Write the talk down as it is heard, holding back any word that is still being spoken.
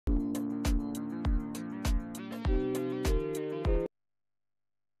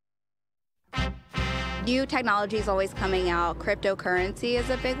New technology is always coming out. Cryptocurrency is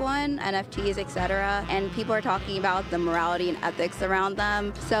a big one, NFTs, etc. And people are talking about the morality and ethics around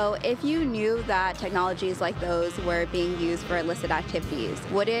them. So if you knew that technologies like those were being used for illicit activities,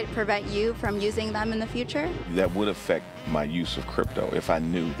 would it prevent you from using them in the future? That would affect my use of crypto if I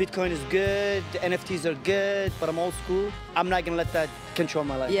knew. Bitcoin is good, the NFTs are good, but I'm old school. I'm not gonna let that control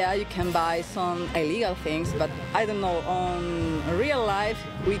my life. Yeah, you can buy some illegal things, but I don't know, on real life,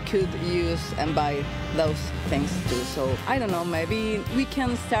 we could use and buy those things too. So I don't know, maybe we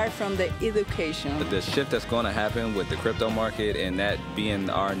can start from the education. The shift that's going to happen with the crypto market and that being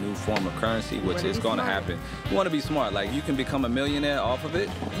our new form of currency, which is going to happen. You want to be smart. Like, you can become a millionaire off of it.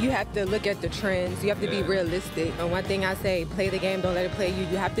 You have to look at the trends. You have to be realistic. And one thing I say, play the game, don't let it play you.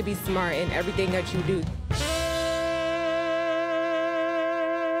 You have to be smart in everything that you do.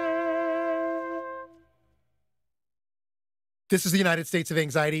 This is the United States of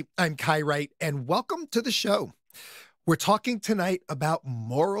Anxiety. I'm Kai Wright, and welcome to the show. We're talking tonight about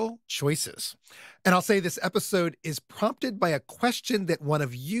moral choices. And I'll say this episode is prompted by a question that one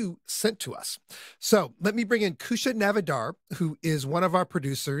of you sent to us. So let me bring in Kusha Navadar, who is one of our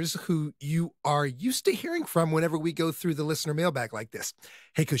producers who you are used to hearing from whenever we go through the listener mailbag like this.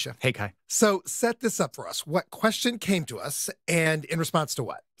 Hey, Kusha. Hey, Kai. So set this up for us. What question came to us and in response to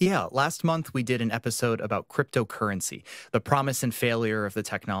what? Yeah, last month we did an episode about cryptocurrency, the promise and failure of the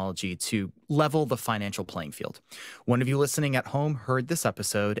technology to level the financial playing field. One of you listening at home heard this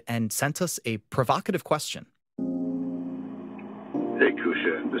episode and sent us a provocative question. Hey,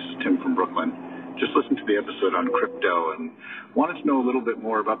 Kusha. This is Tim from Brooklyn. Just listened to the episode on crypto and wanted to know a little bit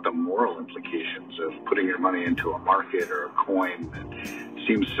more about the moral implications of putting your money into a market or a coin that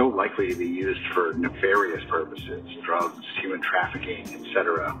seems so likely to be used for nefarious purposes, drugs, human trafficking,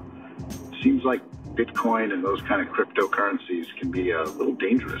 etc. Seems like Bitcoin and those kind of cryptocurrencies can be a little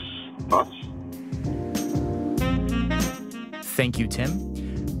dangerous. Thoughts? Thank you,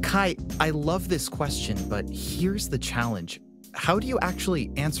 Tim. Kai, I love this question, but here's the challenge. How do you actually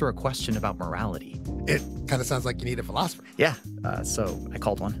answer a question about morality? It kind of sounds like you need a philosopher. Yeah, so I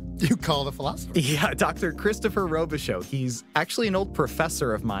called one. You called a philosopher? Yeah, Dr. Christopher Robichaux. He's actually an old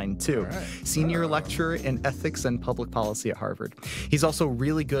professor of mine, too. Right. Senior lecturer in ethics and public policy at Harvard. He's also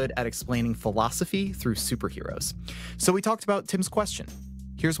really good at explaining philosophy through superheroes. So we talked about Tim's question.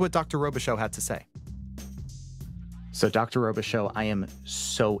 Here's what Dr. Robichaux had to say. So, Dr. Robichaux, I am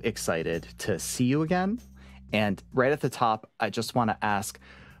so excited to see you again. And right at the top, I just want to ask,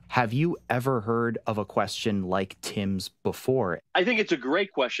 have you ever heard of a question like Tim's before? I think it's a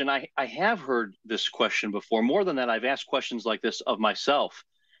great question. I have heard this question before. More than that, I've asked questions like this of myself.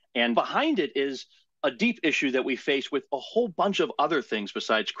 And behind it is a deep issue that we face with a whole bunch of other things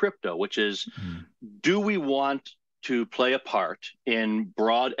besides crypto, which is, do we want to play a part in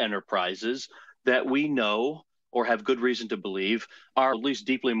broad enterprises that we know or have good reason to believe are at least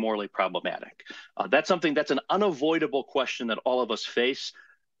deeply morally problematic? That's an unavoidable question that all of us face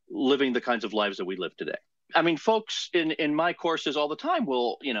living the kinds of lives that we live today. I mean, folks in my courses all the time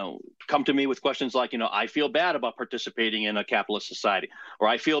will, come to me with questions like, I feel bad about participating in a capitalist society, or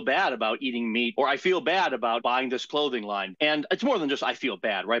I feel bad about eating meat, or I feel bad about buying this clothing line. And it's more than just I feel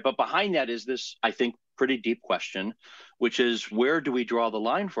bad, right? But behind that is this, I think, pretty deep question, which is, where do we draw the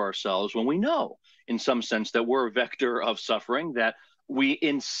line for ourselves when we know, in some sense, that we're a vector of suffering, that we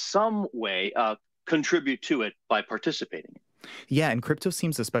in some way contribute to it by participating? Yeah, and crypto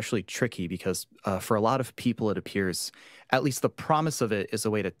seems especially tricky because for a lot of people, it appears, at least the promise of it is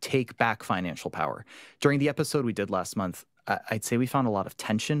a way to take back financial power. During the episode we did last month, I'd say we found a lot of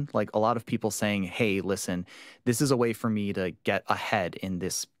tension, like a lot of people saying, hey, listen, this is a way for me to get ahead in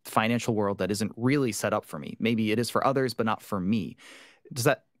this financial world that isn't really set up for me. Maybe it is for others, but not for me. Does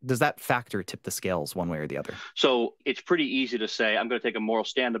that factor tip the scales one way or the other? So it's pretty easy to say, I'm going to take a moral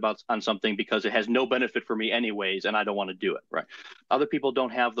stand on something because it has no benefit for me anyways, and I don't want to do it, right? Other people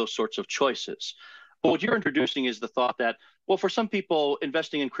don't have those sorts of choices. But what you're introducing is the thought that, well, for some people,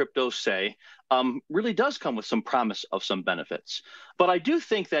 investing in crypto, say, really does come with some promise of some benefits. But I do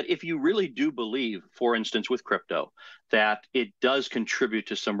think that if you really do believe, for instance, with crypto, that it does contribute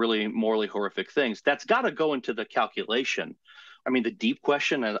to some really morally horrific things, that's got to go into the calculation. I mean, the deep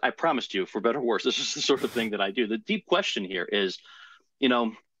question, and I promised you, for better or worse, this is the sort of thing that I do. The deep question here is,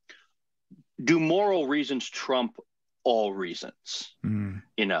 do moral reasons trump all reasons?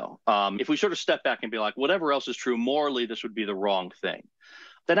 If we sort of step back and be like, whatever else is true, morally, this would be the wrong thing,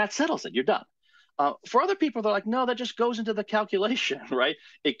 then that settles it. You're done. For other people, they're like, no, that just goes into the calculation, right?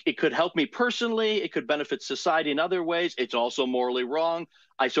 It could help me personally. It could benefit society in other ways. It's also morally wrong.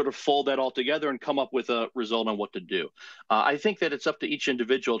 I sort of fold that all together and come up with a result on what to do. I think that it's up to each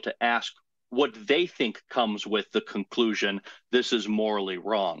individual to ask what they think comes with the conclusion, this is morally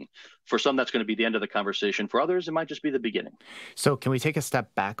wrong. For some, that's going to be the end of the conversation. For others, it might just be the beginning. So can we take a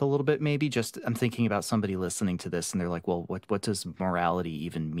step back a little bit, maybe? Just I'm thinking about somebody listening to this and they're like, well, what does morality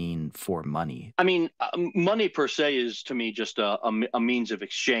even mean for money? I mean, money per se is, to me, just a means of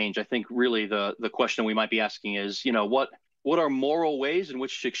exchange. I think really the question we might be asking is, what are moral ways in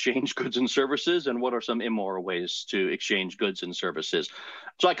which to exchange goods and services, and what are some immoral ways to exchange goods and services?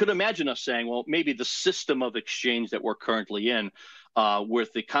 So I could imagine us saying, well, maybe the system of exchange that we're currently in,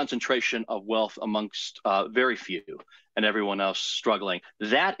 with the concentration of wealth amongst very few and everyone else struggling,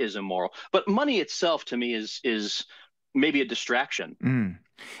 that is immoral. But money itself, to me, is maybe a distraction. Mm.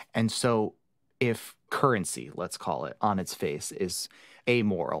 And so if currency, let's call it, on its face is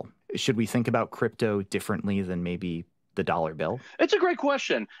amoral, should we think about crypto differently than maybe the dollar bill? It's a great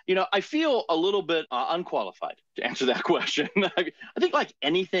question. I feel a little bit unqualified to answer that question. I think like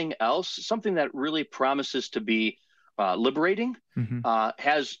anything else, something that really promises to be liberating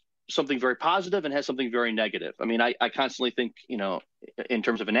has something very positive and has something very negative. I mean, I constantly think, in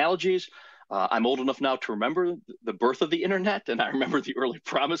terms of analogies. I'm old enough now to remember the birth of the internet, and I remember the early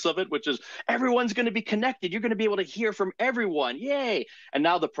promise of it, which is everyone's going to be connected. You're going to be able to hear from everyone. Yay. And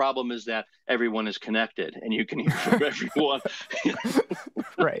now the problem is that everyone is connected and you can hear from everyone.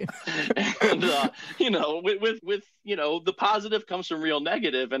 Right. And, with the positive comes some real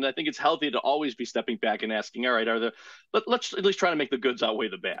negative. And I think it's healthy to always be stepping back and asking, all right, let's at least try to make the goods outweigh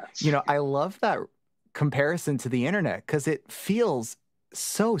the bads. I love that comparison to the internet because it feels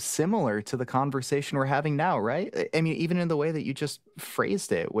so similar to the conversation we're having now, right? I mean, even in the way that you just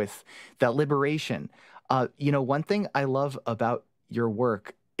phrased it with that liberation. One thing I love about your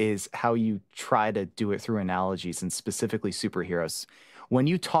work is how you try to do it through analogies and specifically superheroes. When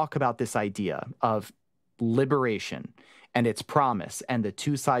you talk about this idea of liberation and its promise and the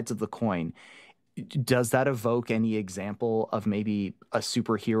two sides of the coin, does that evoke any example of maybe a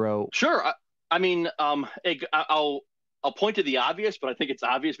superhero? Sure. I'll point to the obvious, but I think it's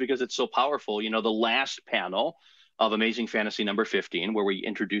obvious because it's so powerful. The last panel of Amazing Fantasy number 15, where we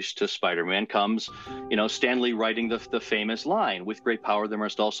introduced to Spider-Man, comes, Stan Lee writing the famous line, "With great power, there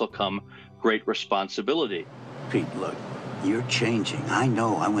must also come great responsibility." Pete, look, you're changing. I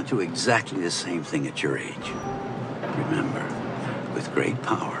know. I went through exactly the same thing at your age. Remember, with great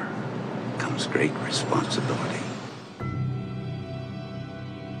power comes great responsibility.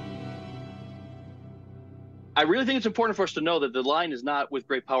 I really think it's important for us to know that the line is not "with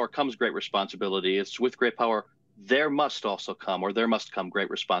great power comes great responsibility." It's "with great power there must also come," or "there must come great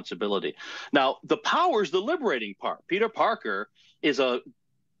responsibility." Now, the power is the liberating part. Peter Parker is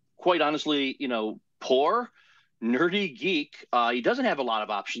quite honestly, poor, nerdy geek. He doesn't have a lot of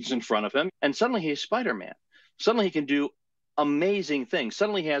options in front of him. And suddenly he's Spider-Man. Suddenly he can do amazing things.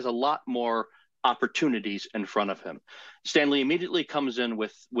 Suddenly he has a lot more opportunities in front of him. Stan Lee immediately comes in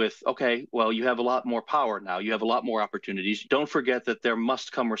with, okay, well, you have a lot more power now. You have a lot more opportunities. Don't forget that there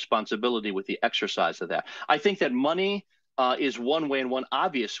must come responsibility with the exercise of that. I think that money is one way, and one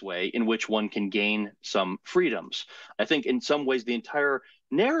obvious way in which one can gain some freedoms. I think in some ways the entire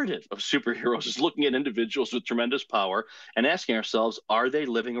narrative of superheroes is looking at individuals with tremendous power and asking ourselves, are they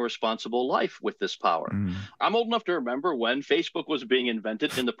living a responsible life with this power? I'm old enough to remember when Facebook was being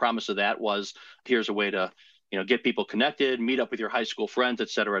invented, and the promise of that was, here's a way to get people connected, meet up with your high school friends, et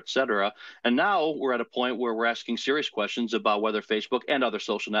cetera, et cetera. And now we're at a point where we're asking serious questions about whether Facebook and other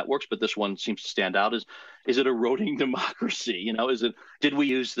social networks, but this one seems to stand out, is it eroding democracy? Did we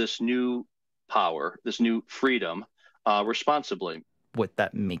use this new power, this new freedom responsibly? What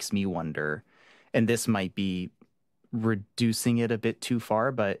that makes me wonder, and this might be reducing it a bit too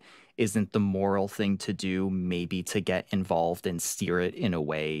far, but isn't the moral thing to do maybe to get involved and steer it in a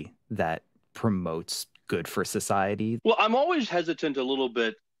way that promotes good for society? Well, I'm always hesitant a little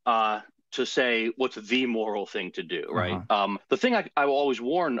bit to say what's the moral thing to do, right? The thing I will always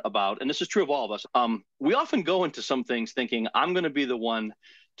warn about, and this is true of all of us, we often go into some things thinking, I'm going to be the one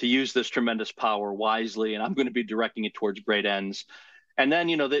to use this tremendous power wisely, and I'm going to be directing it towards great ends. And then,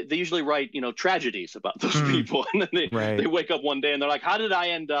 they usually write, tragedies about those people. And then they wake up one day and they're like, how did I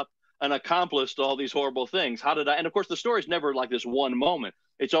end up and accomplish all these horrible things? How did I? And of course, the story is never like this one moment.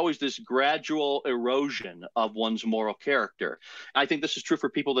 It's always this gradual erosion of one's moral character. I think this is true for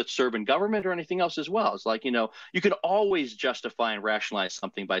people that serve in government or anything else as well. It's like, you can always justify and rationalize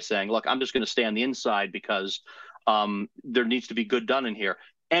something by saying, look, I'm just going to stay on the inside because there needs to be good done in here.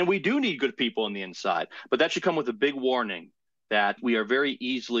 And we do need good people on the inside. But that should come with a big warning that we are very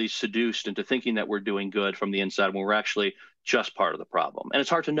easily seduced into thinking that we're doing good from the inside when we're actually just part of the problem. And it's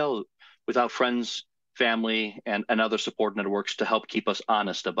hard to know without friends family, and other support networks to help keep us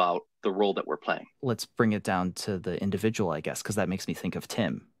honest about the role that we're playing. Let's bring it down to the individual, I guess, because that makes me think of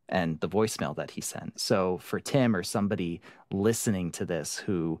Tim and the voicemail that he sent. So for Tim or somebody listening to this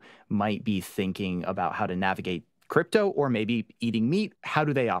who might be thinking about how to navigate crypto or maybe eating meat, how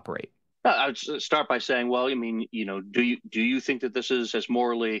do they operate? I would start by saying, well, I mean, do you think that this is as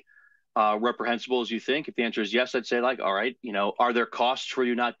morally reprehensible as you think? If the answer is yes, I'd say, like, all right, are there costs for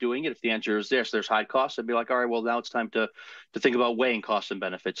you not doing it? If the answer is yes, there's high costs, I'd be like, all right, well, now it's time to think about weighing costs and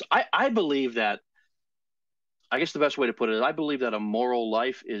benefits. I believe that, I guess the best way to put it is, I believe that a moral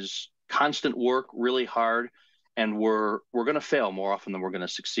life is constant work, really hard, and we're going to fail more often than we're going to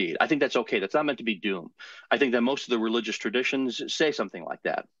succeed. I think that's okay. That's not meant to be doom. I think that most of the religious traditions say something like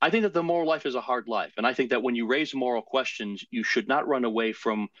that. I think that the moral life is a hard life, and I think that when you raise moral questions, you should not run away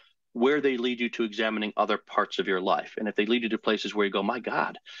from where they lead you to examining other parts of your life. And if they lead you to places where you go, my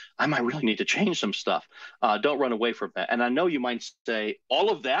God, I might really need to change some stuff, don't run away from that. And I know you might say all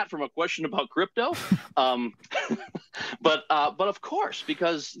of that from a question about crypto, but of course,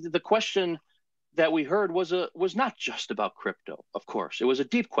 because the question that we heard was not just about crypto. Of course, it was a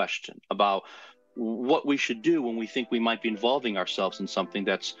deep question about what we should do when we think we might be involving ourselves in something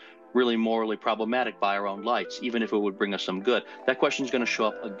that's really morally problematic by our own lights, even if it would bring us some good. That question is going to show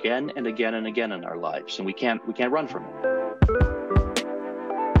up again and again and again in our lives, and we can't run from it.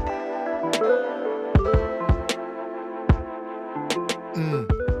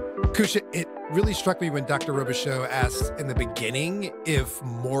 Kusha, it really struck me when Dr. Robichaux asked in the beginning if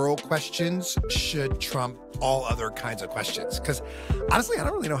moral questions should trump all other kinds of questions, because honestly, I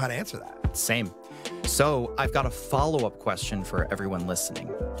don't really know how to answer that. Same. So I've got a follow-up question for everyone listening.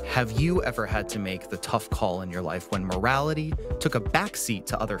 Have you ever had to make the tough call in your life when morality took a backseat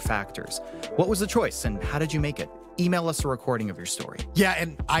to other factors? What was the choice and how did you make it? Email us a recording of your story. Yeah,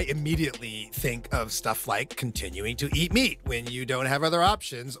 and I immediately think of stuff like continuing to eat meat when you don't have other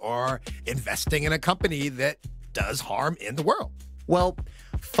options, or investing in a company that does harm in the world. Well,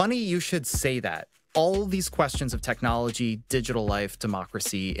 funny you should say that. All these questions of technology, digital life,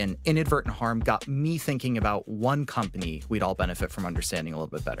 democracy, and inadvertent harm got me thinking about one company we'd all benefit from understanding a little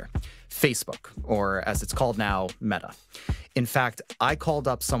bit better. Facebook, or as it's called now, Meta. In fact, I called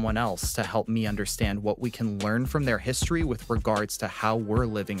up someone else to help me understand what we can learn from their history with regards to how we're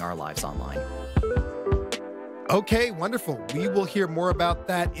living our lives online. Okay, wonderful. We will hear more about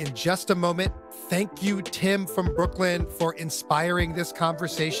that in just a moment. Thank you, Tim from Brooklyn, for inspiring this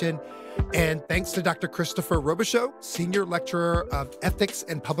conversation. And thanks to Dr. Christopher Robichaux, Senior Lecturer of Ethics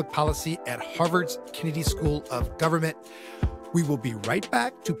and Public Policy at Harvard's Kennedy School of Government. We will be right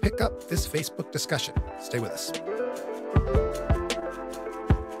back to pick up this Facebook discussion. Stay with us.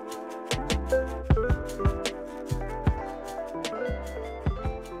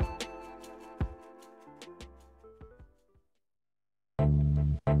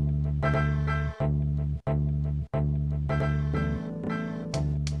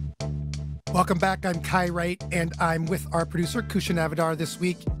 Welcome back. I'm Kai Wright, and I'm with our producer, Kusha Navidar, this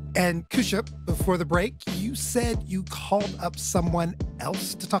week. And Kusha, before the break, you said you called up someone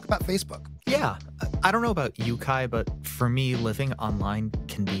else to talk about Facebook. Yeah. I don't know about you, Kai, but for me, living online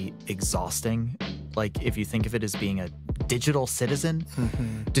can be exhausting. Like, if you think of it as being a digital citizen,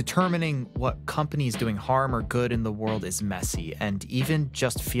 determining what company is doing harm or good in the world is messy. And even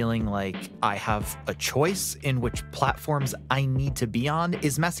just feeling like I have a choice in which platforms I need to be on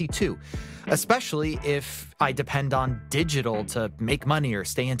is messy too. Especially if I depend on digital to make money or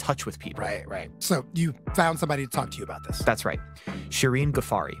stay in touch with people. Right. So you found somebody to talk to you about this. That's right. Shireen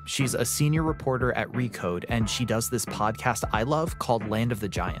Ghaffari. She's a senior reporter at Recode, and she does this podcast I love called Land of the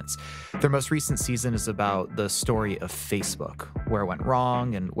Giants. Their most recent season is about the story of Facebook, where it went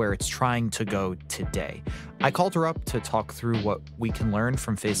wrong and where it's trying to go today. I called her up to talk through what we can learn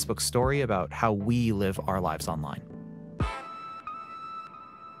from Facebook's story about how we live our lives online.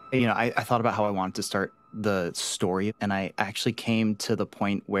 You know, I thought about how I wanted to start the story, and I actually came to the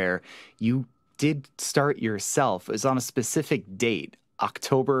point where you did start yourself. It was on a specific date,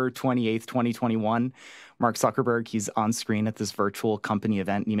 October 28th, 2021. Mark Zuckerberg, he's on screen at this virtual company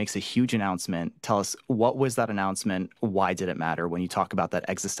event, and he makes a huge announcement. Tell us, what was that announcement? Why did it matter when you talk about that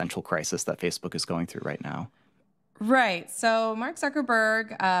existential crisis that Facebook is going through right now? Right. So Mark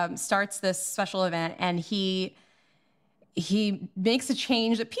Zuckerberg starts this special event, and he makes a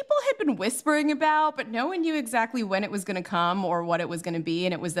change that people had been whispering about, but no one knew exactly when it was going to come or what it was going to be.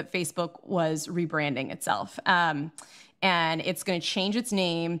 And it was that Facebook was rebranding itself. And it's going to change its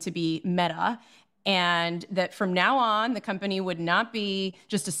name to be Meta. And that from now on, the company would not be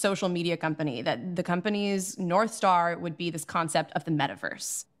just a social media company, that the company's North Star would be this concept of the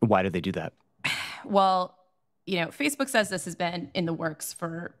metaverse. Why did they do that? well, Facebook says this has been in the works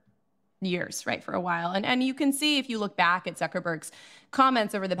for years, right, for a while. And you can see if you look back at Zuckerberg's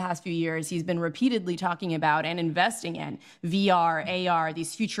comments over the past few years, he's been repeatedly talking about and investing in VR, AR,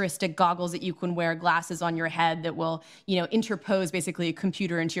 these futuristic goggles that you can wear, glasses on your head that will, interpose basically a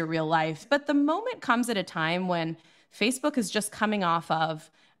computer into your real life. But the moment comes at a time when Facebook is just coming off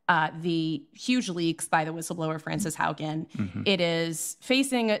of the huge leaks by the whistleblower Frances Haugen. Mm-hmm. It is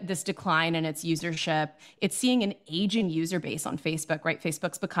facing this decline in its usership. It's seeing an aging user base on Facebook, right?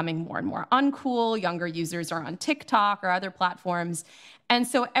 Facebook's becoming more and more uncool. Younger users are on TikTok or other platforms. And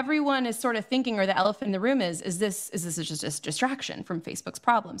so everyone is sort of thinking, or the elephant in the room is this just a distraction from Facebook's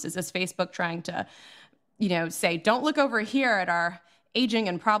problems? Is this Facebook trying to, say, don't look over here at our aging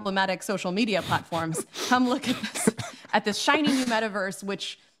and problematic social media platforms. Come look at this shiny new metaverse,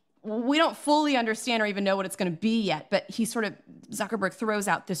 which we don't fully understand or even know what it's going to be yet. But Zuckerberg throws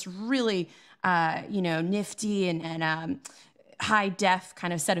out this really, nifty and high def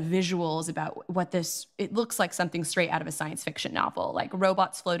kind of set of visuals about what it looks like something straight out of a science fiction novel, like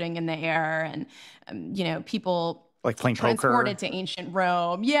robots floating in the air and, people like playing transported poker to ancient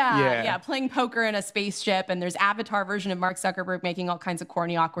Rome. Yeah, playing poker in a spaceship. And there's avatar version of Mark Zuckerberg making all kinds of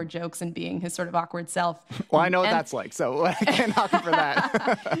corny, awkward jokes and being his sort of awkward self. Well, I know what that's like, so I can't knock him for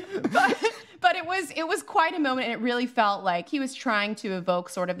that. But it was quite a moment, and it really felt like he was trying to evoke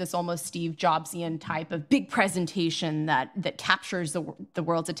sort of this almost Steve Jobsian type of big presentation that captures the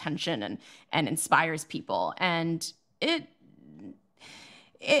world's attention and inspires people. And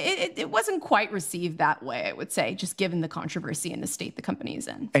it wasn't quite received that way, I would say, just given the controversy and the state the company is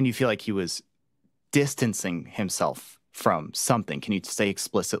in. And you feel like he was distancing himself from something. Can you say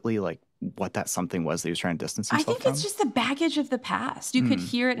explicitly, like, what that something was that he was trying to distance himself from? I think it's just the baggage of the past. You could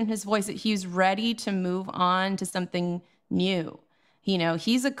hear it in his voice that he was ready to move on to something new.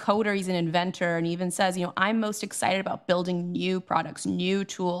 He's a coder, he's an inventor, and he even says, I'm most excited about building new products, new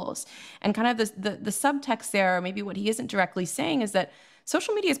tools. And kind of the subtext there, or maybe what he isn't directly saying, is that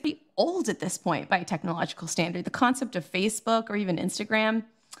social media is pretty old at this point by technological standard. The concept of Facebook or even Instagram,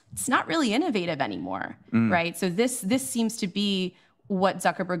 it's not really innovative anymore, right? So this seems to be what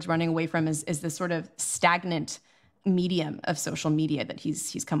Zuckerberg's running away from is this sort of stagnant medium of social media that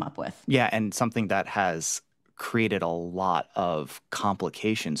he's come up with. Yeah, and something that has created a lot of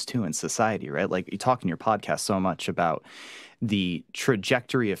complications too in society, right? Like you talk in your podcast so much about the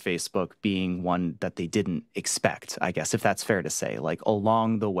trajectory of Facebook being one that they didn't expect, I guess, if that's fair to say. Like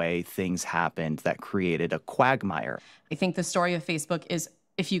along the way, things happened that created a quagmire. I think the story of Facebook is,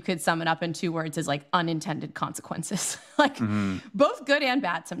 if you could sum it up in 2 words, is like unintended consequences. Both good and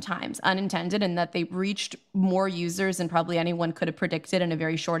bad sometimes. Unintended in that they reached more users than probably anyone could have predicted in a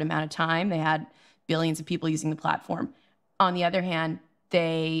very short amount of time. They had billions of people using the platform. On the other hand,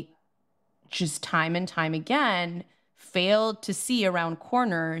 they just time and time again failed to see around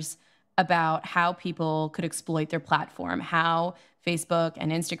corners about how people could exploit their platform, how Facebook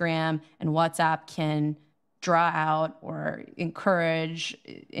and Instagram and WhatsApp can draw out or encourage,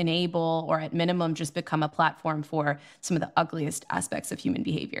 enable, or at minimum just become a platform for some of the ugliest aspects of human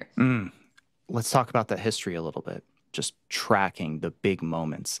behavior. Let's talk about that history a little bit, just tracking the big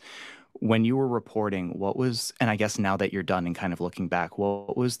moments. When you were reporting, what was, and I guess now that you're done and kind of looking back,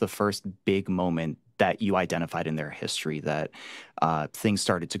 what was the first big moment that you identified in their history that things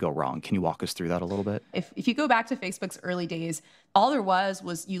started to go wrong? Can you walk us through that a little bit? If you go back to Facebook's early days, all there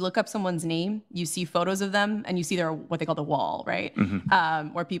was you look up someone's name, you see photos of them, and you see their what they call the wall, right?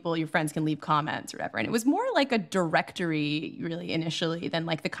 Where your friends can leave comments or whatever. And it was more like a directory, really, initially, than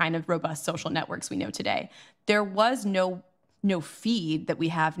like the kind of robust social networks we know today. There was no feed that we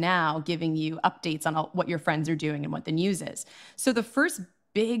have now giving you updates on what your friends are doing and what the news is. So the first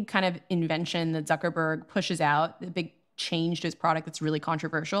big kind of invention that Zuckerberg pushes out, the big change to his product that's really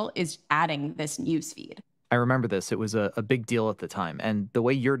controversial, is adding this news feed. I remember this. It was a big deal at the time. And the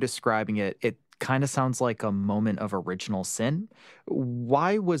way you're describing it, it kind of sounds like a moment of original sin.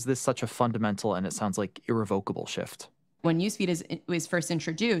 Why was this such a fundamental and it sounds like irrevocable shift? When newsfeed was first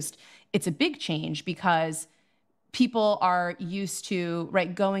introduced, it's a big change because people are used to,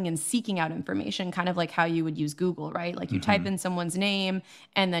 right, going and seeking out information, kind of like how you would use Google, right? Like you type in someone's name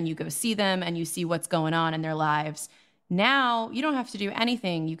and then you go see them and you see what's going on in their lives. Now you don't have to do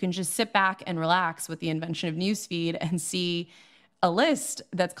anything. You can just sit back and relax with the invention of newsfeed and see a list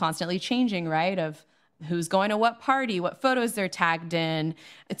that's constantly changing, right? Of who's going to what party, what photos they're tagged in.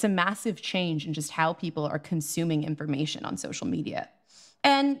 It's a massive change in just how people are consuming information on social media.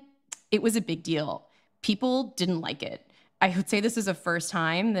 And it was a big deal. People didn't like it. I would say this is the first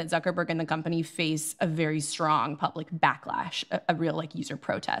time that Zuckerberg and the company face a very strong public backlash, a real like user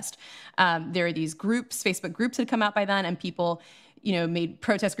protest. There are these groups, Facebook groups had come out by then, and people, made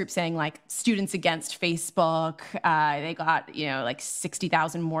protest groups saying like students against Facebook. They got, like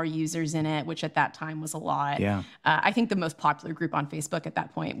 60,000 more users in it, which at that time was a lot. Yeah. I think the most popular group on Facebook at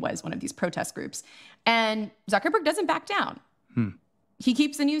that point was one of these protest groups. And Zuckerberg doesn't back down. He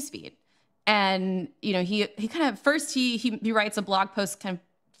keeps the newsfeed. And, he kind of, first he writes a blog post kind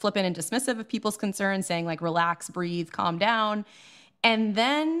of flippant and dismissive of people's concerns, saying like, relax, breathe, calm down. And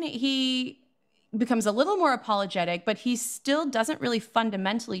then he becomes a little more apologetic, but he still doesn't really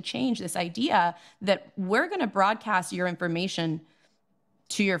fundamentally change this idea that we're going to broadcast your information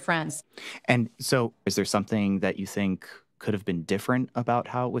to your friends. And so is there something that you think could have been different about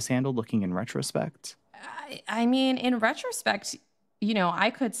how it was handled looking in retrospect? I mean, in retrospect, I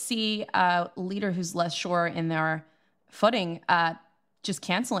could see a leader who's less sure in their footing just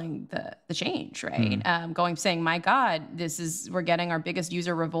canceling the change, right? Saying, my God, we're getting our biggest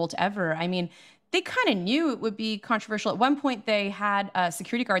user revolt ever. I mean, they kind of knew it would be controversial. At one point, they had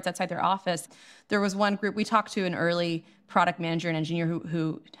security guards outside their office. There was one group, we talked to an early product manager and engineer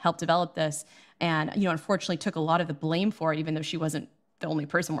who helped develop this, and unfortunately took a lot of the blame for it, even though she wasn't the only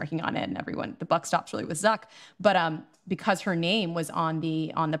person working on it, and the buck stops really with Zuck. But because her name was on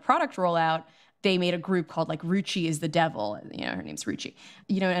the product rollout, they made a group called like Ruchi is the devil. Her name's Ruchi.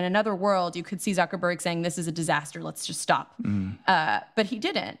 In another world, you could see Zuckerberg saying, this is a disaster, let's just stop. But he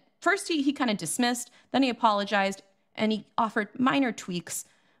didn't. First, he kind of dismissed, then he apologized, and he offered minor tweaks,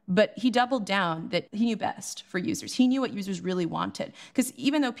 but he doubled down that he knew best for users. He knew what users really wanted. Because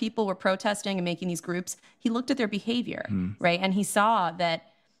even though people were protesting and making these groups, he looked at their behavior, right? And he saw that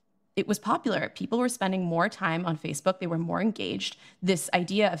it was popular. People were spending more time on Facebook. They were more engaged. This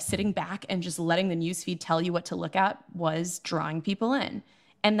idea of sitting back and just letting the newsfeed tell you what to look at was drawing people in.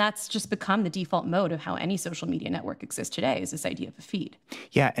 And that's just become the default mode of how any social media network exists today, is this idea of a feed.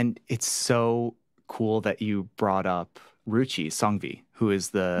 Yeah, and it's so cool that you brought up Ruchi Songvi, who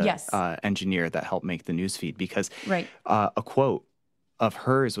is the engineer that helped make the newsfeed, because a quote of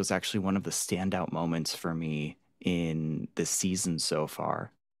hers was actually one of the standout moments for me in this season so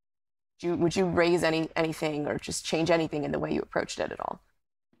far. Would you raise anything or just change anything in the way you approached it at all?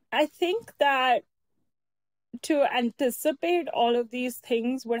 I think that to anticipate all of these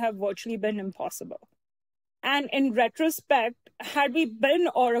things would have virtually been impossible. And in retrospect, had we been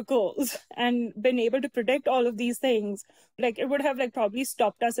oracles and been able to predict all of these things, it would have probably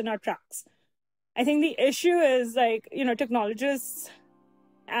stopped us in our tracks. I think the issue is technologists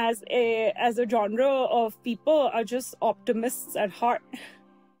as a genre of people are just optimists at heart.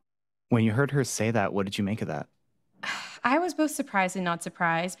 When you heard her say that, what did you make of that? I was both surprised and not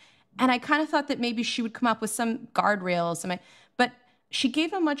surprised. And I kind of thought that maybe she would come up with some guardrails, but she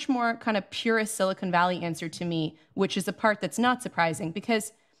gave a much more kind of purist Silicon Valley answer to me, which is the part that's not surprising,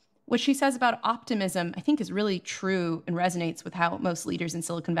 because what she says about optimism, I think, is really true and resonates with how most leaders in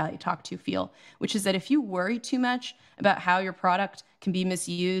Silicon Valley talk to feel, which is that if you worry too much about how your product can be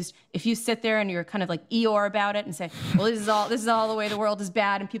misused, if you sit there and you're kind of like Eeyore about it and say, well, this is all the way the world is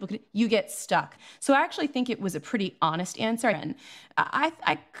bad and you get stuck. So I actually think it was a pretty honest answer. And I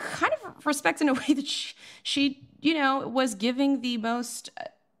kind of respect in a way that she was giving the most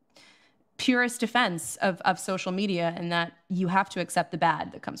purest defense of social media, and that you have to accept the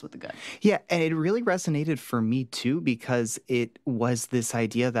bad that comes with the good. Yeah, and it really resonated for me too, because it was this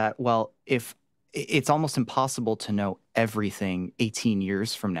idea that, well, if it's almost impossible to know everything 18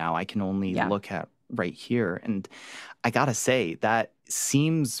 years from now, I can only look at right here. And I gotta say, that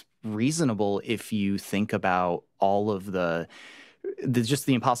seems reasonable if you think about all of just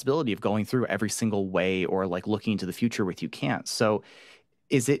the impossibility of going through every single way or looking into the future with you can't. So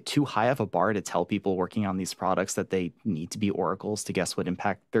is it too high of a bar to tell people working on these products that they need to be oracles to guess what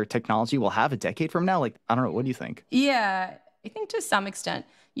impact their technology will have a decade from now? I don't know. What do you think? Yeah, I think to some extent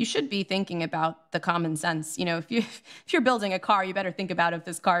you should be thinking about the common sense. If you're building a car, you better think about if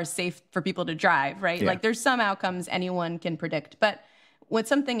this car is safe for people to drive, right? Yeah. There's some outcomes anyone can predict. But when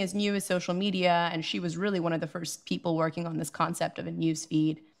something as new as social media, and she was really one of the first people working on this concept of a news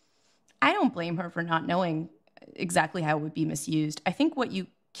feed, I don't blame her for not knowing exactly how it would be misused. I think what you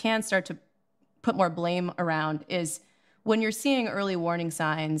can start to put more blame around is when you're seeing early warning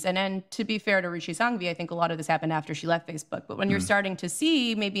signs, and to be fair to Ruchi Songvi, I think a lot of this happened after she left Facebook, but when you're starting to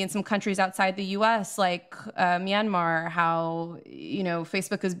see maybe in some countries outside the US, like Myanmar, how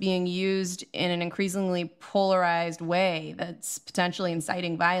Facebook is being used in an increasingly polarized way that's potentially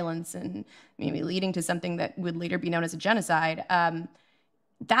inciting violence and maybe leading to something that would later be known as a genocide,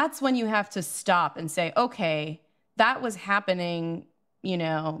 that's when you have to stop and say, okay, that was happening,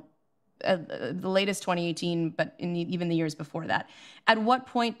 the latest 2018, but even the years before that. At what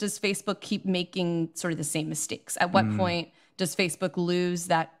point does Facebook keep making sort of the same mistakes? At what point does Facebook lose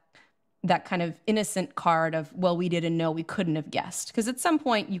that kind of innocent card of, well, we didn't know, we couldn't have guessed? Because at some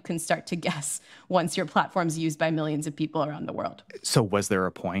point you can start to guess once your platform's used by millions of people around the world. So was there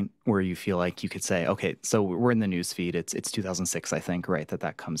a point where you feel like you could say, okay, so we're in the news feed, it's 2006, I think, right,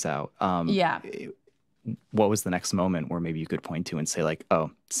 that comes out. Yeah. What was the next moment where maybe you could point to and say, like, oh,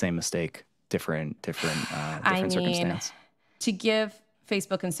 same mistake, different circumstance? To give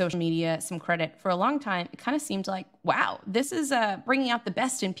Facebook and social media some credit, for a long time, it kind of seemed like, wow, this is bringing out the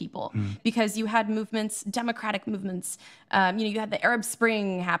best in people, because you had movements, democratic movements. You had the Arab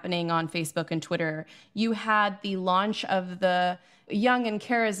Spring happening on Facebook and Twitter. You had the launch of the young and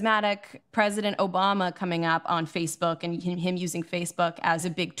charismatic President Obama coming up on Facebook, and him using Facebook as a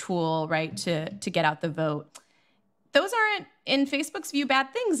big tool, right, to get out the vote. Those aren't, in Facebook's view,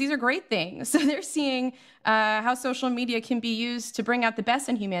 bad things. These are great things. So they're seeing how social media can be used to bring out the best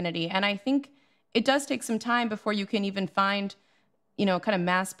in humanity. And I think it does take some time before you can even find, kind of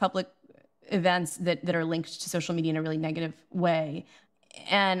mass public events that are linked to social media in a really negative way.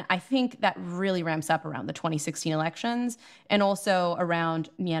 And I think that really ramps up around the 2016 elections, and also around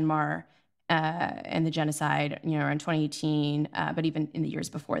Myanmar and the genocide, around 2018, but even in the years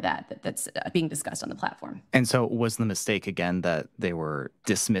before that's being discussed on the platform. And so was the mistake, again, that they were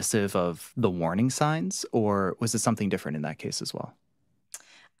dismissive of the warning signs, or was it something different in that case as well?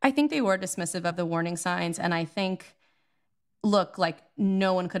 I think they were dismissive of the warning signs. And I think, look, like,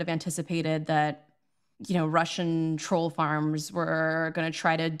 no one could have anticipated that, Russian troll farms were going to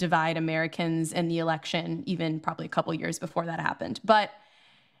try to divide Americans in the election, even probably a couple years before that happened. But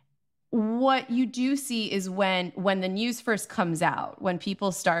what you do see is when the news first comes out, when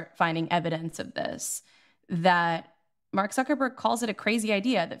people start finding evidence of this, that Mark Zuckerberg calls it a crazy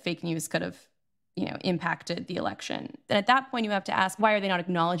idea that fake news could have, impacted the election. And at that point, you have to ask, why are they not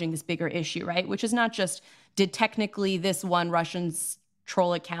acknowledging this bigger issue, right? Which is not just, did technically this one Russian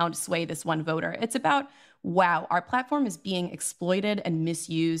troll account sway this one voter? It's about, wow, our platform is being exploited and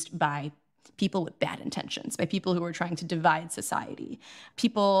misused by people with bad intentions, by people who are trying to divide society.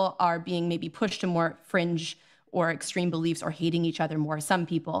 People are being maybe pushed to more fringe or extreme beliefs, or hating each other more, some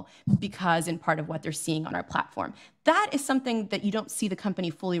people, because in part of what they're seeing on our platform. That is something that you don't see the company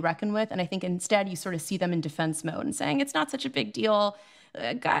fully reckon with, and I think instead you sort of see them in defense mode and saying, it's not such a big deal,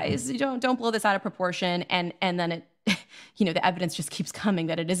 guys, don't blow this out of proportion, and then it, the evidence just keeps coming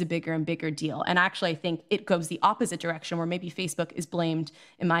that it is a bigger and bigger deal. And actually, I think it goes the opposite direction, where maybe Facebook is blamed,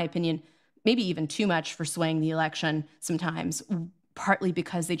 in my opinion, maybe even too much, for swaying the election sometimes, partly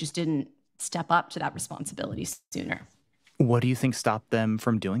because they just didn't step up to that responsibility sooner. What do you think stopped them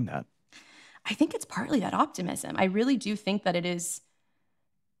from doing that? I think it's partly that optimism. I really do think that it is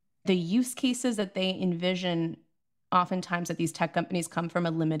the use cases that they envision. Oftentimes that these tech companies come from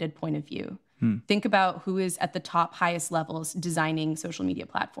a limited point of view. Think about who is at the top, highest levels designing social media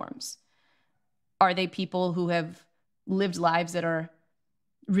platforms. Are they people who have lived lives that are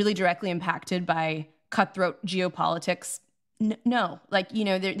really directly impacted by cutthroat geopolitics? No,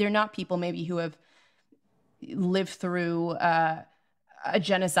 they're not people maybe who have lived through a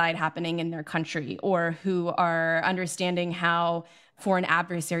genocide happening in their country, or who are understanding how foreign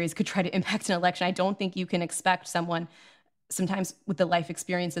adversaries could try to impact an election. I don't think you can expect someone, sometimes with the life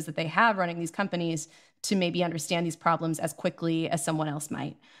experiences that they have running these companies, to maybe understand these problems as quickly as someone else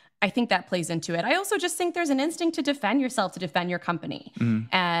might. I think that plays into it. I also just think there's an instinct to defend yourself, to defend your company.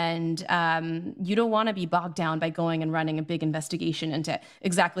 And you don't want to be bogged down by going and running a big investigation into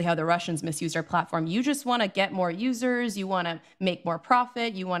exactly how the Russians misused our platform. You just want to get more users. You want to make more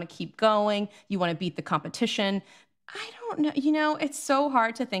profit. You want to keep going. You want to beat the competition. I don't know. It's so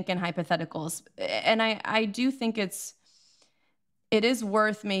hard to think in hypotheticals. And I do think it is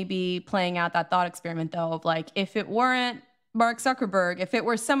worth maybe playing out that thought experiment, though, of like, if it weren't Mark Zuckerberg, if it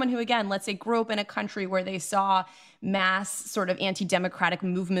were someone who, again, let's say grew up in a country where they saw mass sort of anti-democratic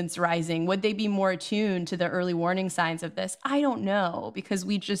movements rising, would they be more attuned to the early warning signs of this? I don't know, because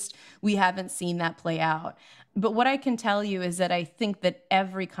we haven't seen that play out. But what I can tell you is that I think that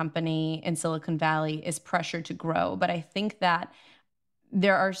every company in Silicon Valley is pressured to grow. But I think that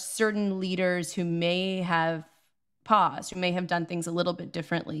there are certain leaders who may have paused, who may have done things a little bit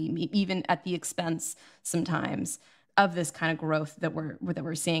differently, even at the expense sometimes of this kind of growth that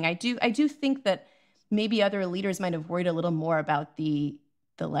we're seeing. I do think that maybe other leaders might have worried a little more about the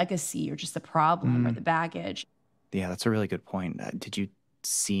legacy, or just the problem, or the baggage. Yeah, that's a really good point. Did you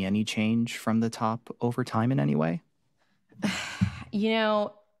see any change from the top over time in any way?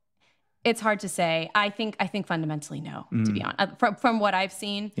 It's hard to say. I think fundamentally no, to be honest. From what I've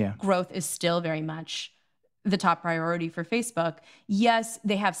seen, growth is still very much the top priority for Facebook. Yes,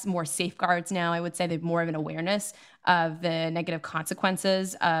 they have some more safeguards now. I would say they have more of an awareness of the negative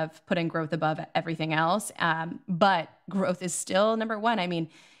consequences of putting growth above everything else. But growth is still number one. I mean,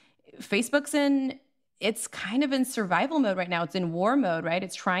 it's kind of in survival mode right now. It's in war mode, right?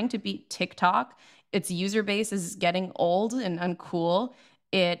 It's trying to beat TikTok. Its user base is getting old and uncool.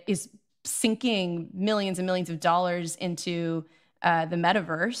 It is sinking millions and millions of dollars into the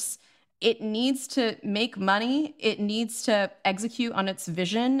metaverse. It needs to make money. It needs to execute on its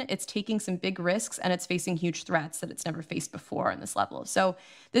vision. It's taking some big risks, and it's facing huge threats that it's never faced before on this level. So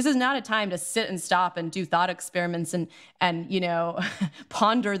this is not a time to sit and stop and do thought experiments and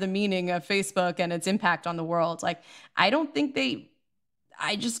ponder the meaning of Facebook and its impact on the world. Like, I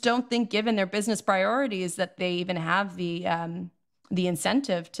just don't think, given their business priorities, that they even have the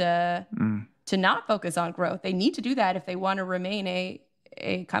incentive to not focus on growth. They need to do that if they want to remain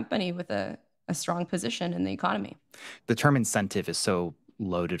a company with a strong position in the economy. The term incentive is so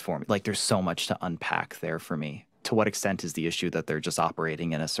loaded for me. Like, there's so much to unpack there for me. To what extent is the issue that they're just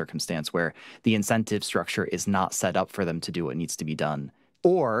operating in a circumstance where the incentive structure is not set up for them to do what needs to be done?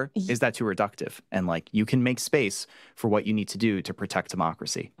 Or is that too reductive? And like, you can make space for what you need to do to protect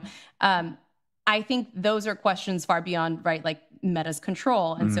democracy. I think those are questions far beyond, right, like Meta's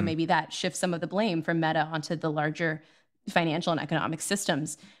control. And so maybe that shifts some of the blame from Meta onto the larger financial and economic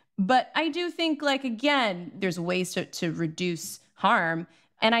systems. But I do think, like, again, there's ways to reduce harm.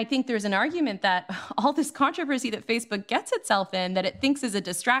 And I think there's an argument that all this controversy that Facebook gets itself in, that it thinks is a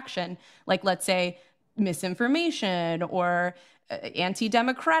distraction, like, let's say, misinformation or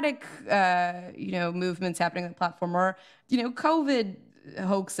anti-democratic, movements happening on the platform, or, COVID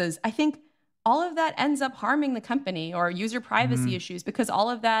hoaxes. I think all of that ends up harming the company, or user privacy issues, because all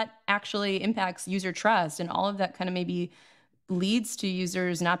of that actually impacts user trust, and all of that kind of maybe leads to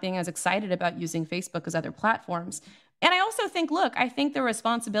users not being as excited about using Facebook as other platforms. And I also think, I think the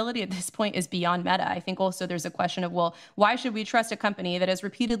responsibility at this point is beyond Meta. I think also there's a question of, well, why should we trust a company that has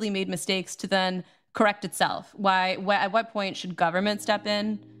repeatedly made mistakes to then correct itself? At what point should government step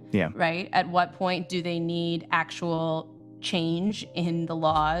in? Yeah. Right? At what point do they need actual change in the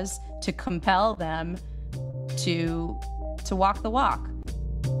laws to compel them to walk the walk?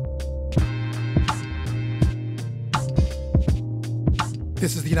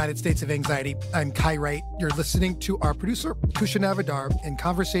 This is the United States of Anxiety. I'm Kai Wright. You're listening to our producer, Kusha Navadar, in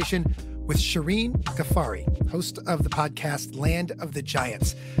conversation with Shireen Ghaffari, host of the podcast Land of the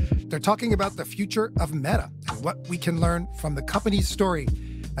Giants. They're talking about the future of Meta and what we can learn from the company's story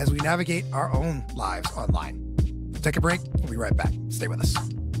as we navigate our own lives online. We'll take a break. We'll be right back. Stay with us.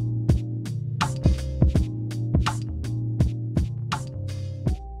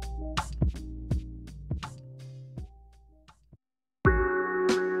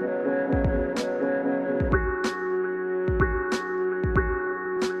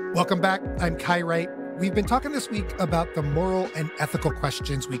 Welcome back. I'm Kai Wright. We've been talking this week about the moral and ethical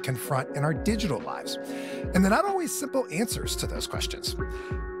questions we confront in our digital lives, and they're not always simple answers to those questions.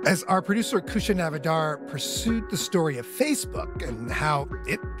 As our producer Kusha Navadar pursued the story of Facebook and how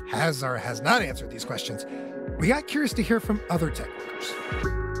it has or has not answered these questions, we got curious to hear from other tech workers.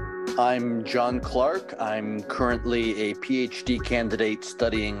 I'm John Clark. I'm currently a PhD candidate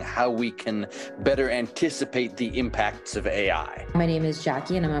studying how we can better anticipate the impacts of AI. My name is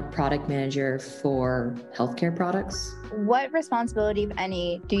Jackie, and I'm a product manager for healthcare products. What responsibility, if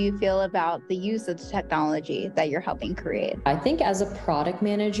any, do you feel about the use of the technology that you're helping create? I think as a product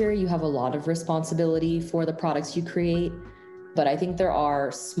manager, you have a lot of responsibility for the products you create, but I think there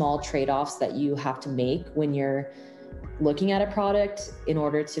are small trade-offs that you have to make when you're looking at a product in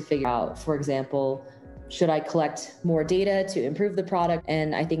order to figure out, for example, should I collect more data to improve the product?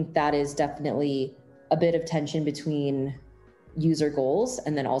 And I think that is definitely a bit of tension between user goals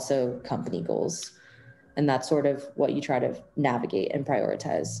and then also company goals. And that's sort of what you try to navigate and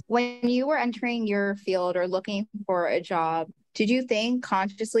prioritize. When you were entering your field or looking for a job, did you think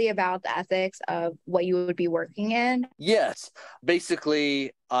consciously about the ethics of what you would be working in? Yes.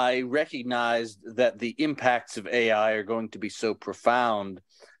 Basically, I recognized that the impacts of AI are going to be so profound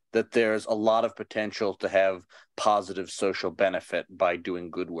that there's a lot of potential to have positive social benefit by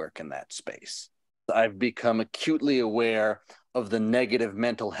doing good work in that space. I've become acutely aware of the negative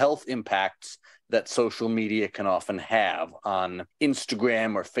mental health impacts that social media can often have. On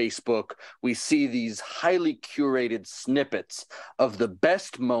Instagram or Facebook, we see these highly curated snippets of the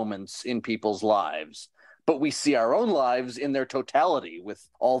best moments in people's lives, but we see our own lives in their totality with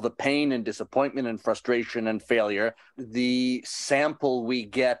all the pain and disappointment and frustration and failure. The sample we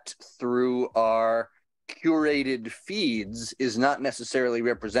get through our curated feeds is not necessarily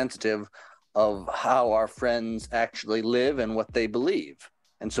representative of how our friends actually live and what they believe.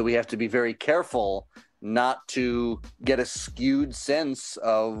 And so we have to be very careful not to get a skewed sense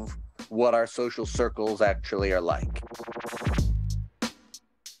of what our social circles actually are like.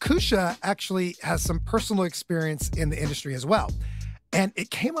 Kusha actually has some personal experience in the industry as well. And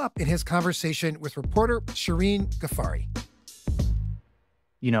it came up in his conversation with reporter Shireen Ghaffari.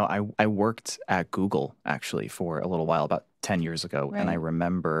 You know, I worked at Google actually for a little while, about 10 years ago. Right. And I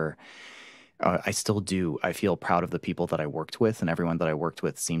remember, I still do, I feel proud of the people that I worked with, and everyone that I worked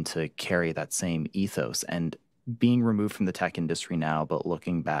with seemed to carry that same ethos. And being removed from the tech industry now, but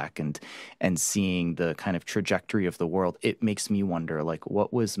looking back and seeing the kind of trajectory of the world, it makes me wonder, like,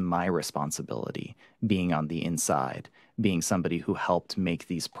 what was my responsibility being on the inside, being somebody who helped make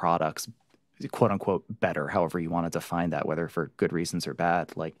these products, quote unquote, better, however you want to define that, whether for good reasons or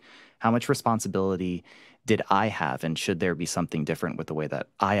bad. Like, how much responsibility did I have, and should there be something different with the way that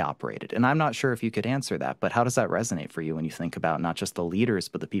I operated? And I'm not sure if you could answer that, but how does that resonate for you when you think about not just the leaders,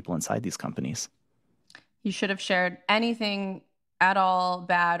 but the people inside these companies? You should have shared anything at all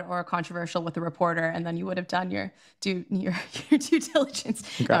bad or controversial with the reporter, and then you would have done your due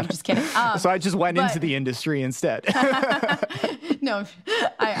diligence. No, I'm just kidding. So I just went into the industry instead. No,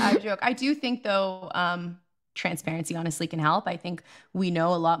 I joke. I do think, though, transparency honestly can help. I think we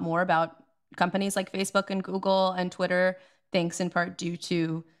know a lot more about companies like Facebook and Google and Twitter, thanks in part due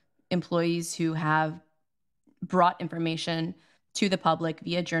to employees who have brought information to the public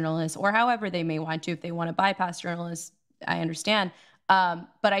via journalists, or however they may want to. If they want to bypass journalists, I understand. But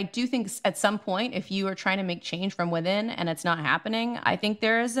I do think at some point, if you are trying to make change from within and it's not happening, I think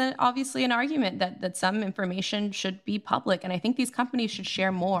there is obviously an argument that some information should be public. And I think these companies should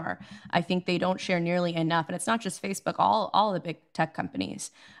share more. I think they don't share nearly enough. And it's not just Facebook, all the big tech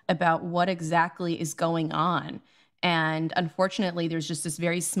companies, about what exactly is going on. And unfortunately, there's just this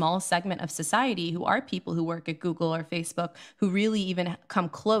very small segment of society who are people who work at Google or Facebook who really even come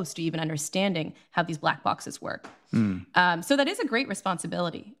close to even understanding how these black boxes work. So that is a great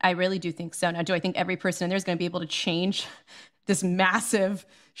responsibility. I really do think so. Now, do I think every person in there is going to be able to change this massive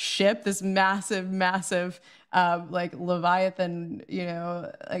ship, this massive, like Leviathan,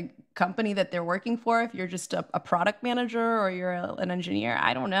 like company that they're working for? If you're just a product manager or you're an engineer,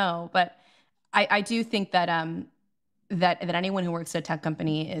 I don't know. But I do think that that anyone who works at a tech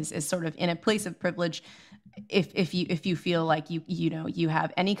company is sort of in a place of privilege if you feel like you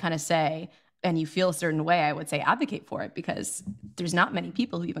have any kind of say and you feel a certain way. I would say advocate for it, because there's not many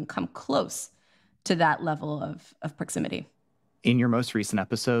people who even come close to that level of proximity. In your most recent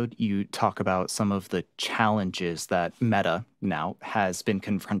episode, you talk about some of the challenges that Meta now has been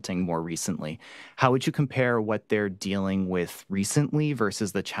confronting more recently. How would you compare what they're dealing with recently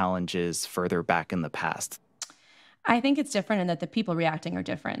versus the challenges further back in the past? I think it's different in that the people reacting are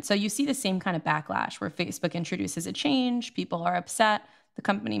different. So you see the same kind of backlash where Facebook introduces a change, people are upset, the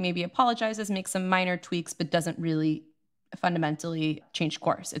company maybe apologizes, makes some minor tweaks, but doesn't really fundamentally change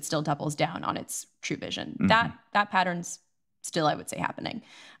course. It still doubles down on its true vision. Mm-hmm. That pattern's still, I would say, happening.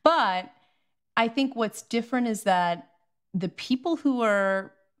 But I think what's different is that the people who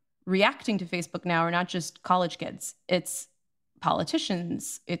are reacting to Facebook now are not just college kids. It's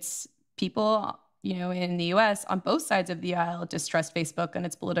politicians. It's people, in the US on both sides of the aisle distrust Facebook and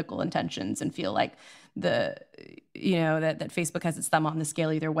its political intentions and feel like that Facebook has its thumb on the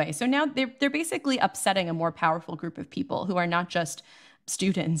scale either way. So now they're basically upsetting a more powerful group of people who are not just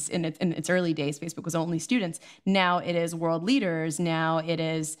students. In its early days, Facebook was only students. Now it is world leaders. Now it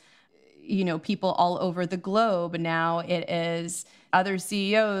is, people all over the globe. Now it is other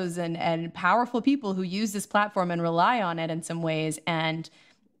CEOs and powerful people who use this platform and rely on it in some ways. And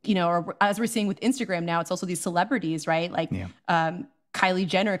or as we're seeing with Instagram now, it's also these celebrities, right? Like Kylie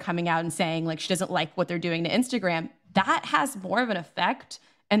Jenner coming out and saying like she doesn't like what they're doing to Instagram. That has more of an effect,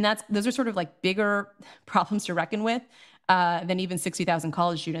 and those are sort of like bigger problems to reckon with than even 60,000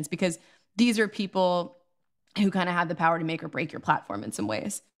 college students, because these are people who kind of have the power to make or break your platform in some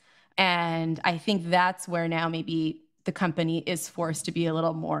ways. And I think that's where now maybe the company is forced to be a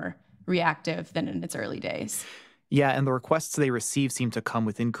little more reactive than in its early days. Yeah, and the requests they receive seem to come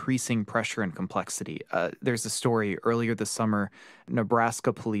with increasing pressure and complexity. There's a story earlier this summer,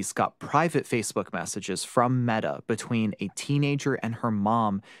 Nebraska police got private Facebook messages from Meta between a teenager and her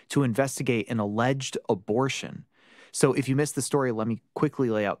mom to investigate an alleged abortion. So if you missed the story, let me quickly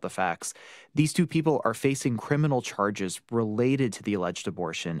lay out the facts. These two people are facing criminal charges related to the alleged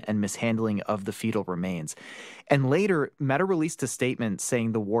abortion and mishandling of the fetal remains. And later, Meta released a statement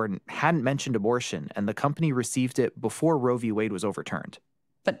saying the warden hadn't mentioned abortion, and the company received it before Roe v. Wade was overturned.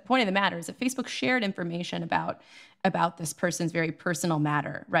 But the point of the matter is that Facebook shared information about this person's very personal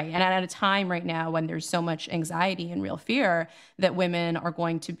matter, right? And at a time right now when there's so much anxiety and real fear that women are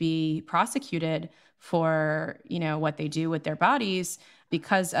going to be prosecuted for, what they do with their bodies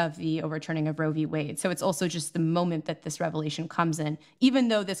because of the overturning of Roe v. Wade. So it's also just the moment that this revelation comes in, even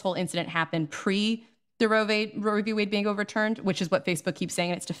though this whole incident happened pre the Roe v. Wade being overturned, which is what Facebook keeps saying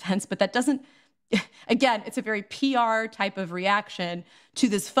in its defense, but that doesn't, again, it's a very PR type of reaction to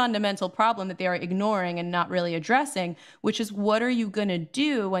this fundamental problem that they are ignoring and not really addressing, which is what are you going to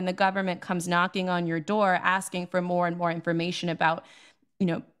do when the government comes knocking on your door asking for more and more information about,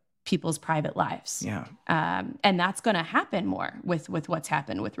 people's private lives? Yeah. And that's going to happen more with what's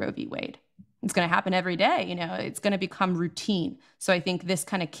happened with Roe v. Wade. It's going to happen every day. It's going to become routine. So I think this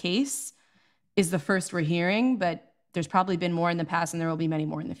kind of case is the first we're hearing, but there's probably been more in the past and there will be many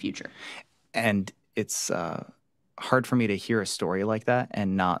more in the future. And it's hard for me to hear a story like that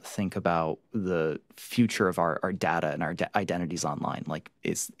and not think about the future of our data and our identities online. Like,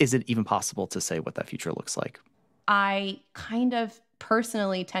 is it even possible to say what that future looks like? I kind of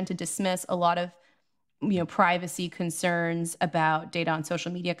personally tend to dismiss a lot of privacy concerns about data on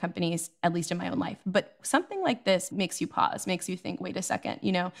social media companies, at least in my own life. But something like this makes you pause, makes you think, wait a second,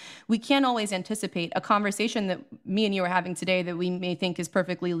 we can't always anticipate a conversation that me and you are having today that we may think is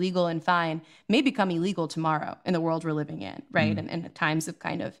perfectly legal and fine may become illegal tomorrow in the world we're living in, right? And at times of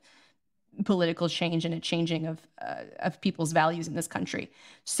kind of political change and a changing of people's values in this country.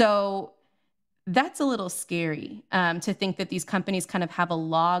 So that's a little scary to think that these companies kind of have a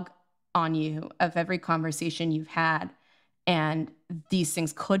log on you of every conversation you've had, and these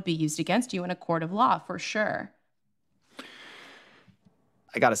things could be used against you in a court of law for sure.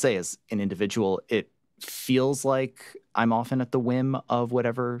 I gotta say, as an individual, it feels like I'm often at the whim of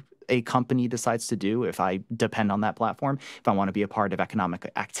whatever a company decides to do. If I depend on that platform, if I want to be a part of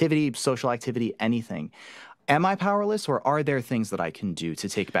economic activity, social activity, anything, am I powerless, or are there things that I can do to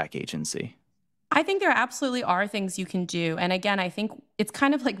take back agency? I think there absolutely are things you can do. And again, I think it's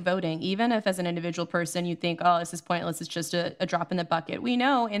kind of like voting. Even if as an individual person you think, oh, this is pointless, it's just a drop in the bucket. We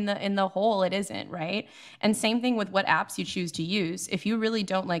know in the whole it isn't, right? And same thing with what apps you choose to use. If you really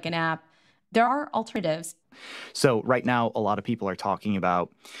don't like an app, there are alternatives. So right now, a lot of people are talking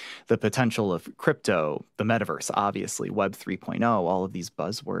about the potential of crypto, the metaverse, obviously, Web 3.0, all of these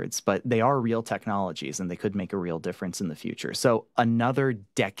buzzwords, but they are real technologies and they could make a real difference in the future. So another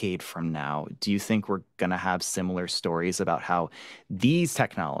decade from now, do you think we're going to have similar stories about how these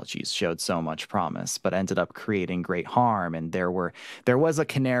technologies showed so much promise, but ended up creating great harm? And there was a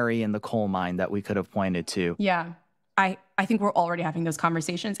canary in the coal mine that we could have pointed to. Yeah, I think we're already having those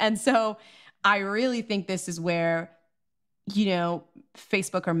conversations. And so I really think this is where,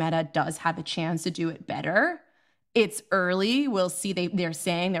 Facebook or Meta does have a chance to do it better. It's early. We'll see.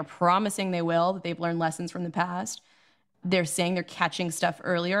 They're promising they will, that they've learned lessons from the past. They're saying they're catching stuff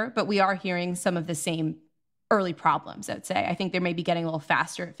earlier, but we are hearing some of the same early problems, I'd say. I think they may be getting a little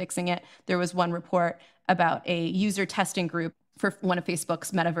faster at fixing it. There was one report about a user testing group for one of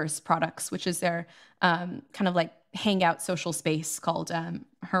Facebook's metaverse products, which is their kind of like hangout social space called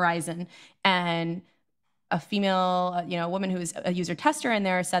Horizon. And a female, a woman who was a user tester in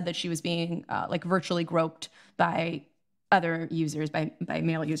there said that she was being like virtually groped by other users, by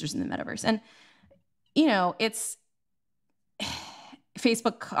male users in the metaverse. And, it's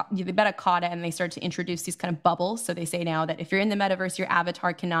Facebook, they Meta caught it and they started to introduce these kind of bubbles. So they say now that if you're in the metaverse, your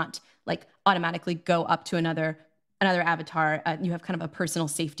avatar cannot like automatically go up to another avatar. You have kind of a personal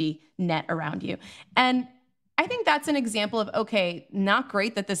safety net around you. And I think that's an example of, okay, not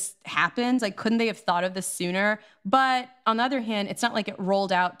great that this happens. Like, couldn't they have thought of this sooner? But on the other hand, it's not like it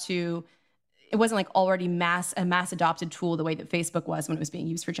rolled out to, it wasn't like already a mass adopted tool the way that Facebook was when it was being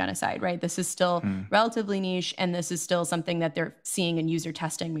used for genocide, right? This is still relatively niche, and this is still something that they're seeing in user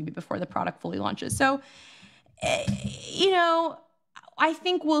testing maybe before the product fully launches. So, I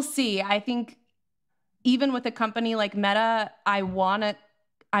think we'll see. I think even with a company like Meta, I want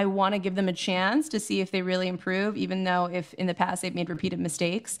to give them a chance to see if they really improve, even though if in the past they've made repeated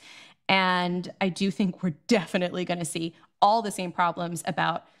mistakes. And I do think we're definitely going to see all the same problems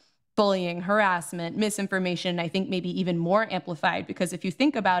about bullying, harassment, misinformation, I think maybe even more amplified, because if you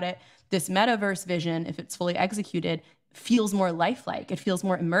think about it, this metaverse vision, if it's fully executed, feels more lifelike. It feels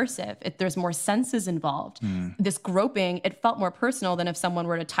more immersive. There's more senses involved. This groping, it felt more personal than if someone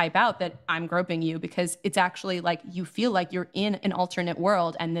were to type out that I'm groping you, because it's actually like you feel like you're in an alternate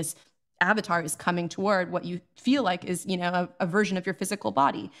world and this avatar is coming toward what you feel like is, a version of your physical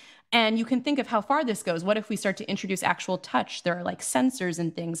body. And you can think of how far this goes. What if we start to introduce actual touch? There are like sensors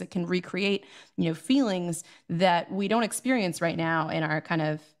and things that can recreate, feelings that we don't experience right now in our kind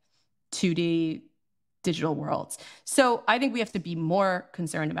of 2D digital worlds. So I think we have to be more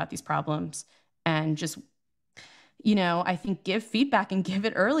concerned about these problems and just, I think give feedback and give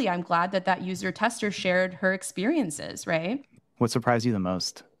it early. I'm glad that user tester shared her experiences, right? What surprised you the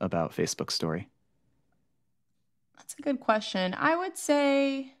most about Facebook's story? That's a good question. I would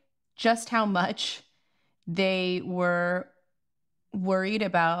say just how much they were worried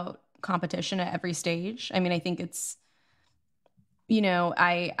about competition at every stage. I mean, I think it's,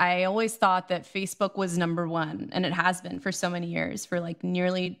 I always thought that Facebook was number one, and it has been for so many years, for like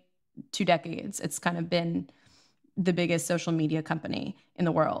nearly 2 decades. It's kind of been the biggest social media company in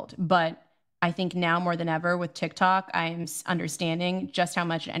the world. But I think now more than ever with TikTok, I'm understanding just how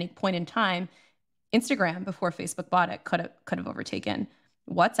much at any point in time, Instagram before Facebook bought it could have overtaken.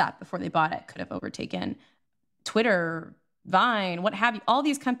 WhatsApp before they bought it could have overtaken. Twitter, Vine, what have you. All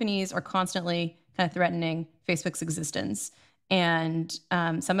these companies are constantly kind of threatening Facebook's existence. And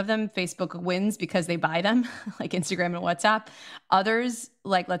some of them, Facebook wins because they buy them, like Instagram and WhatsApp. Others,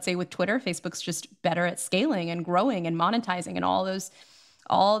 like let's say with Twitter, Facebook's just better at scaling and growing and monetizing, and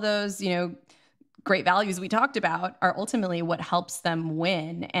all those, great values we talked about are ultimately what helps them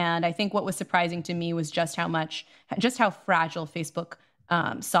win. And I think what was surprising to me was just how fragile Facebook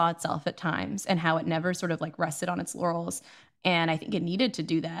saw itself at times, and how it never sort of like rested on its laurels. And I think it needed to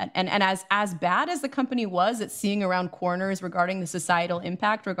do that. And as bad as the company was at seeing around corners regarding the societal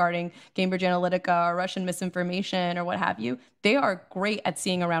impact, regarding Cambridge Analytica or Russian misinformation or what have you, they are great at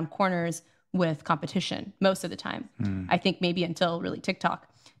seeing around corners with competition most of the time. I think maybe until really TikTok,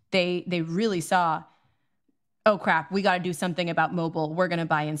 they really saw, oh crap, we got to do something about mobile. We're going to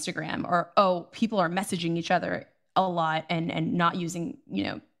buy Instagram. Or, oh, people are messaging each other a lot and not using,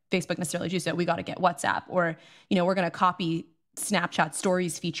 Facebook necessarily do so. We got to get WhatsApp. Or, we're going to copy Snapchat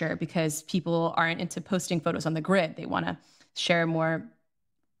stories feature because people aren't into posting photos on the grid. They want to share more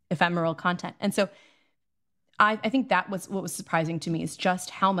ephemeral content. And so I think that was what was surprising to me, is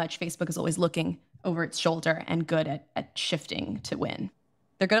just how much Facebook is always looking over its shoulder and good at shifting to win.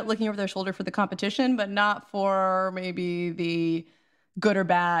 They're good at looking over their shoulder for the competition, but not for maybe the good or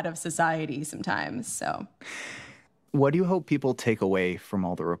bad of society sometimes. So what do you hope people take away from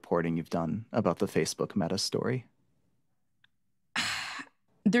all the reporting you've done about the Facebook Meta story?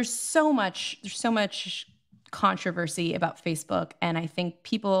 There's so much controversy about Facebook, and I think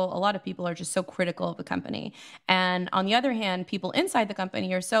a lot of people are just so critical of the company. And on the other hand, people inside the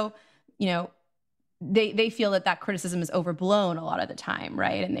company are so, they feel that criticism is overblown a lot of the time,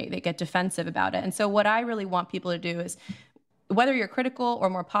 right? And they get defensive about it. And so what I really want people to do is, whether you're critical or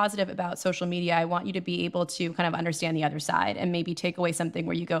more positive about social media, I want you to be able to kind of understand the other side and maybe take away something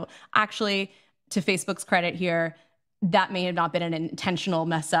where you go, actually, to Facebook's credit here, that may have not been an intentional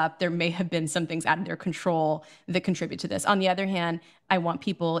mess up. There may have been some things out of their control that contribute to this. On the other hand, I want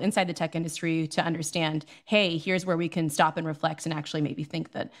people inside the tech industry to understand, hey, here's where we can stop and reflect and actually maybe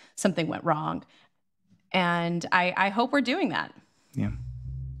think that something went wrong. And I hope we're doing that. Yeah.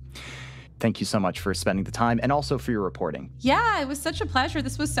 Thank you so much for spending the time and also for your reporting. Yeah, it was such a pleasure.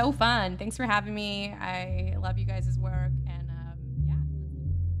 This was so fun. Thanks for having me. I love you guys' work. And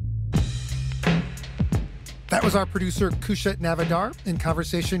That was our producer, Kusha Navadar, in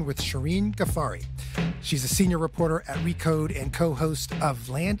conversation with Shireen Ghaffari. She's a senior reporter at Recode and co-host of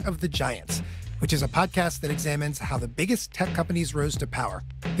Land of the Giants, which is a podcast that examines how the biggest tech companies rose to power.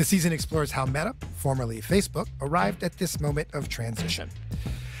 The season explores how Meta, formerly Facebook, arrived at this moment of transition.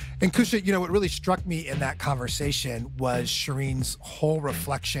 And Kusha, what really struck me in that conversation was Shireen's whole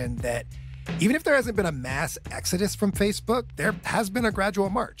reflection that even if there hasn't been a mass exodus from Facebook, there has been a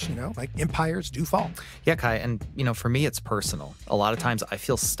gradual march, like empires do fall. Yeah, Kai. And, for me, it's personal. A lot of times I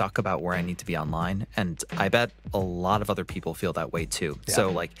feel stuck about where I need to be online. And I bet a lot of other people feel that way too. Yeah.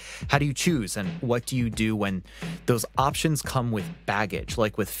 So how do you choose? And what do you do when those options come with baggage?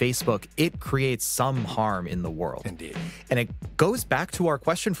 Like with Facebook, it creates some harm in the world. Indeed. And it goes back to our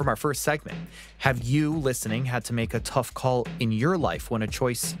question from our first segment. Have you, listening, had to make a tough call in your life when a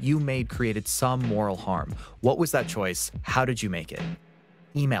choice you made created some moral harm? What was that choice? How did you make it?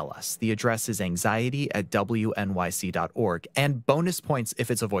 Email us. The address is anxiety@wnyc.org. And bonus points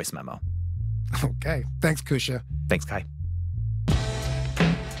if it's a voice memo. Okay. Thanks, Kusha. Thanks, Kai.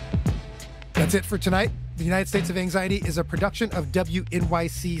 That's it for tonight. The United States of Anxiety is a production of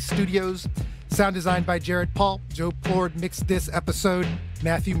WNYC Studios. Sound designed by Jared Paul. Joe Plord mixed this episode.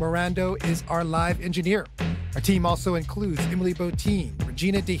 Matthew Morando is our live engineer. Our team also includes Emily Botine,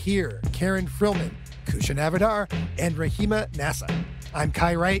 Regina DeHeer, Karen Frillman, Kushan Avadar, and Rahima Nassa. I'm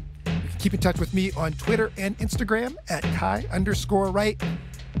Kai Wright. You can keep in touch with me on Twitter and Instagram at Kai_Wright.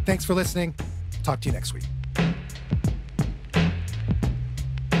 Thanks for listening. Talk to you next week.